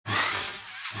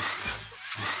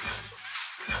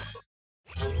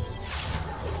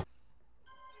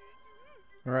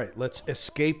All right, let's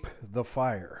escape the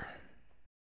fire.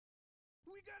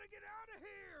 We gotta get out of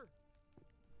here!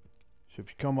 So if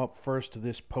you come up first to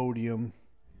this podium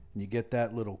and you get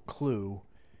that little clue,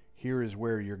 here is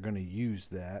where you're going to use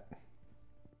that.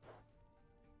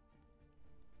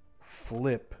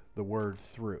 Flip the word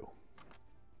through.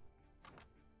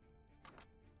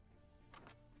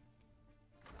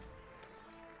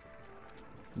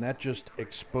 And that just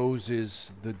exposes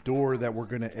the door that we're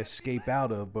going to escape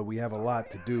out of, but we have a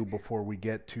lot to do before we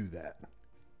get to that.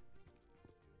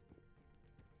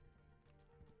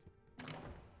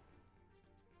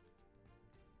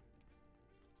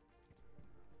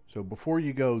 So before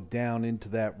you go down into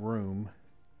that room,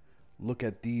 look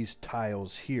at these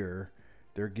tiles here.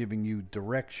 They're giving you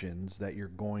directions that you're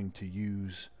going to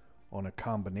use on a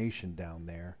combination down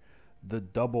there. The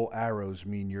double arrows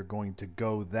mean you're going to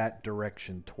go that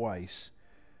direction twice.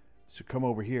 So come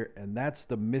over here, and that's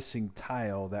the missing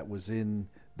tile that was in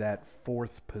that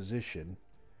fourth position.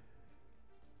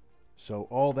 So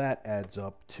all that adds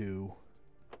up to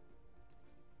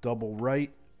double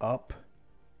right, up,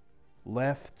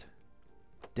 left,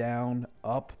 down,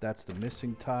 up. That's the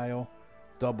missing tile.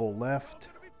 Double left,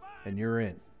 and you're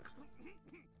in.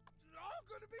 All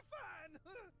gonna be fine.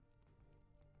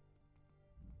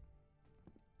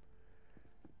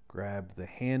 Grab the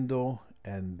handle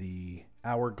and the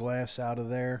hourglass out of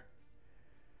there.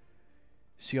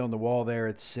 See on the wall there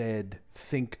it said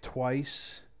think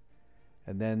twice,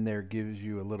 and then there gives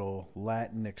you a little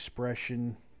Latin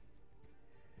expression.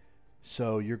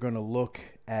 So you're going to look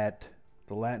at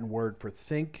the Latin word for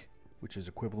think, which is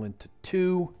equivalent to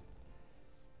 2.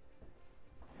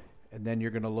 And then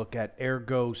you're going to look at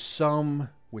ergo sum,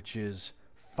 which is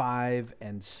 5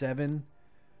 and 7.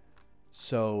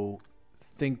 So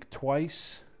think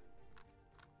twice.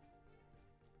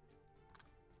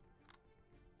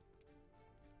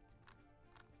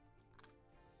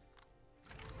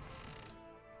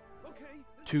 Okay.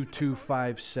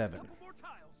 2257. Couple more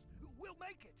tiles. We'll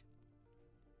make it.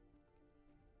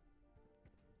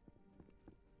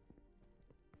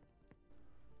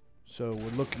 So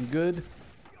we're looking good. The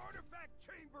artifact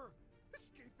chamber.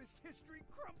 Escapist history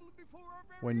crumbling before our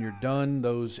very When you're eyes. done,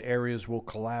 those areas will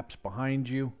collapse behind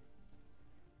you.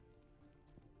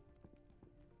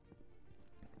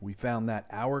 We found that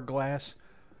hourglass,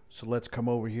 so let's come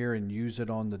over here and use it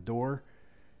on the door.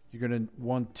 You're going to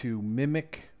want to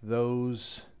mimic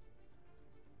those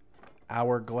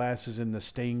hourglasses in the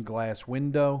stained glass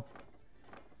window.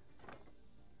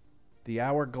 The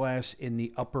hourglass in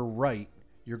the upper right,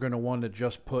 you're going to want to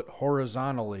just put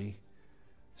horizontally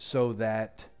so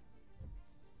that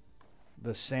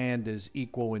the sand is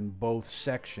equal in both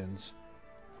sections.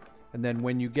 And then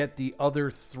when you get the other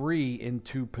 3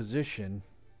 into position,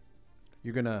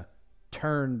 you're going to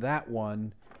turn that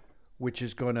one, which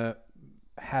is going to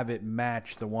have it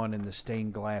match the one in the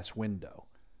stained glass window.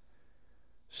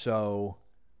 So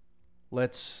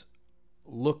let's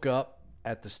look up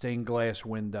at the stained glass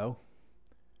window,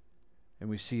 and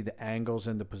we see the angles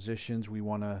and the positions we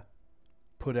want to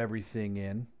put everything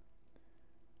in.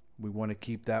 We want to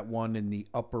keep that one in the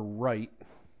upper right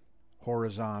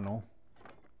horizontal,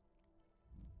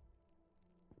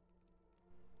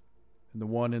 and the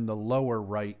one in the lower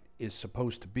right is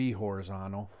supposed to be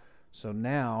horizontal. So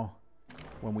now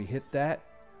when we hit that,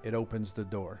 it opens the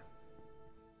door.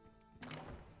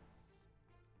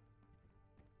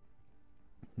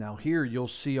 Now here you'll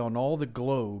see on all the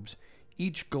globes,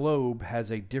 each globe has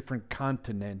a different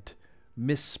continent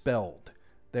misspelled.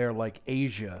 There, like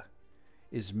Asia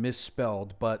is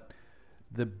misspelled, but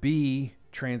the B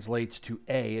translates to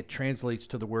A. It translates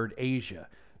to the word Asia.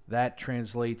 That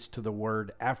translates to the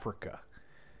word Africa.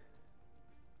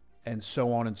 And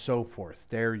so on and so forth.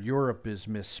 There, Europe is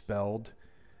misspelled.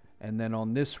 And then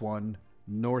on this one,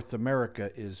 North America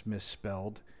is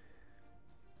misspelled.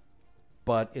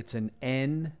 But it's an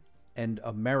N and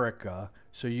America,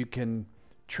 so you can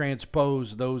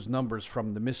transpose those numbers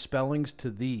from the misspellings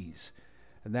to these.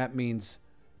 And that means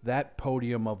that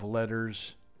podium of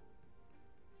letters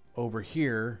over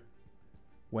here,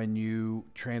 when you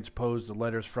transpose the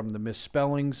letters from the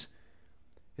misspellings,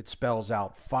 it spells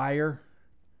out fire.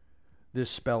 This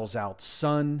spells out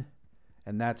sun,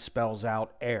 and that spells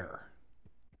out air.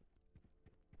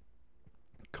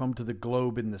 Come to the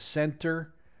globe in the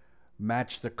center,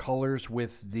 match the colors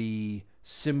with the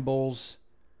symbols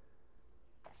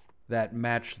that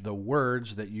match the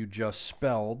words that you just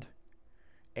spelled.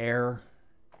 Air,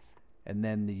 and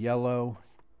then the yellow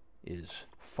is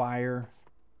fire,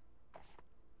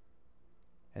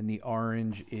 and the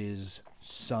orange is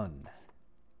sun.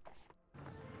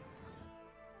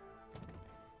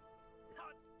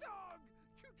 Hot dog!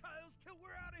 Too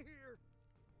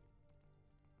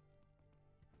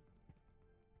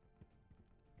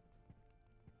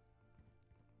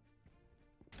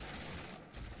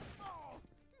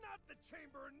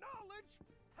chamber of knowledge,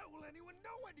 how will anyone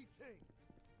know anything?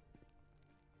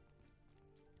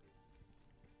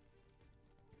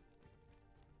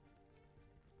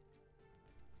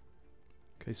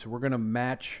 Okay, so we're going to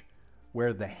match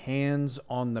where the hands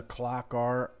on the clock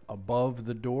are above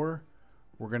the door.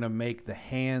 We're going to make the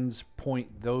hands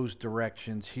point those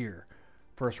directions here.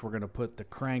 First, we're going to put the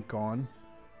crank on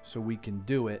so we can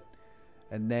do it.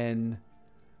 And then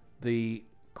the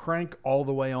crank all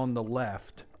the way on the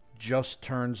left just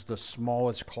turns the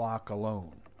smallest clock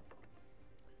alone.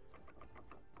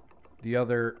 The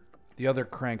other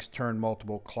cranks turn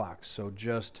multiple clocks. So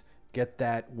just get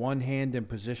that one hand in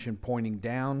position pointing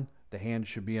down. The hand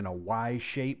should be in a Y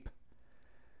shape.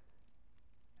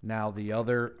 Now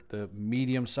the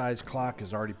medium-sized clock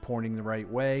is already pointing the right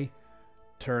way.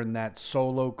 Turn that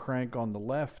solo crank on the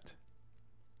left,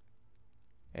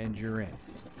 and you're in.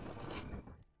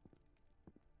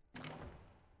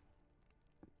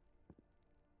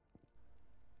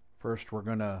 First, we're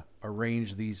going to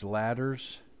arrange these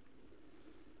ladders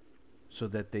so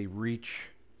that they reach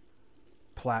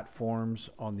platforms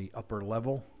on the upper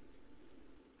level.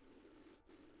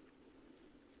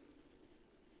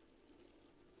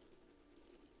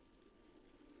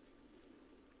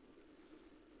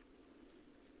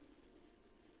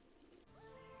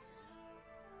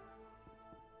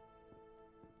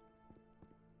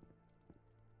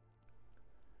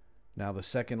 Now the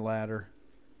second ladder.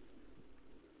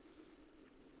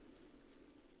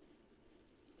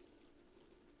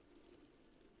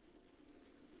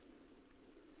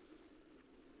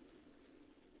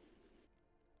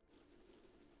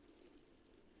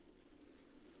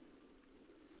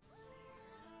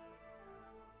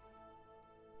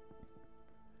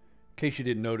 In case you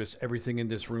didn't notice, everything in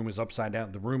this room is upside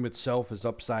down. The room itself is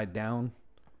upside down.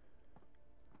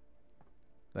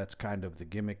 That's kind of the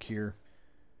gimmick here.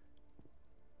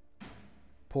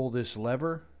 Pull this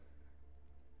lever.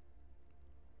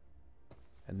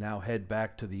 And now head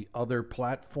back to the other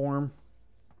platform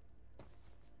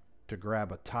to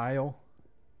grab a tile.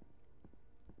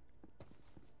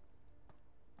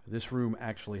 This room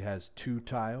actually has 2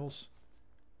 tiles.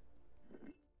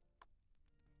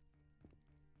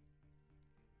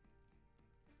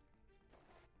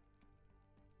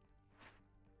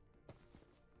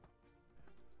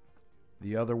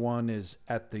 The other one is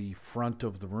at the front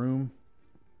of the room.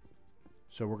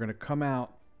 So we're going to come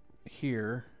out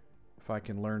here. If I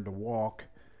can learn to walk,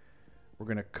 we're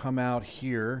going to come out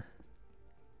here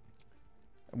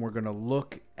and we're going to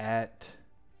look at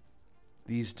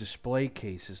these display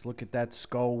cases. Look at that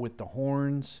skull with the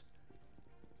horns,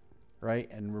 right?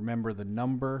 And remember the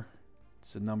number.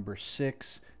 It's the number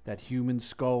 6. That human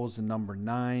skull is the number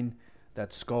 9.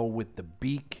 That skull with the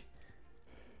beak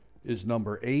is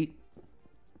number 8.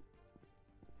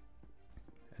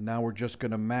 And now we're just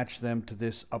going to match them to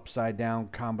this upside down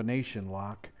combination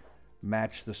lock.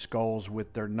 Match the skulls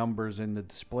with their numbers in the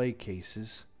display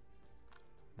cases.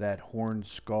 That horned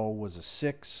skull was a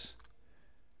 6.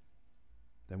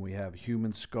 Then we have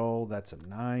human skull, that's a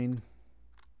 9.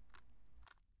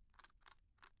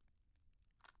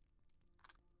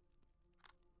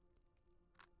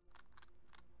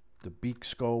 The beak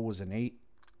skull was an 8.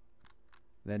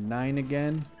 Then 9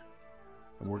 again,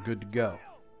 and we're good to go.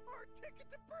 Our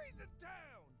ticket to breathing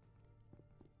down.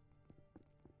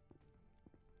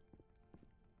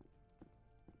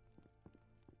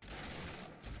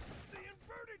 The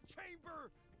inverted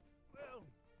chamber. Well,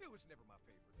 it was never my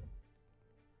favorite.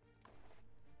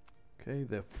 Okay,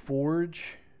 the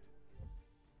forge.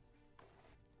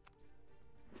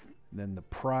 Then the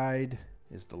pride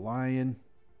is the lion.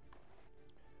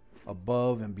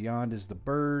 Above and beyond is the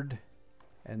bird.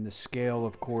 And the scale,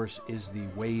 of course, is the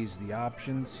weighs the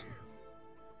options.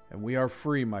 And we are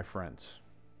free, my friends.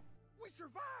 We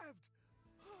survived.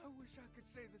 I wish I could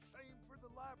say the same for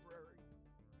the library.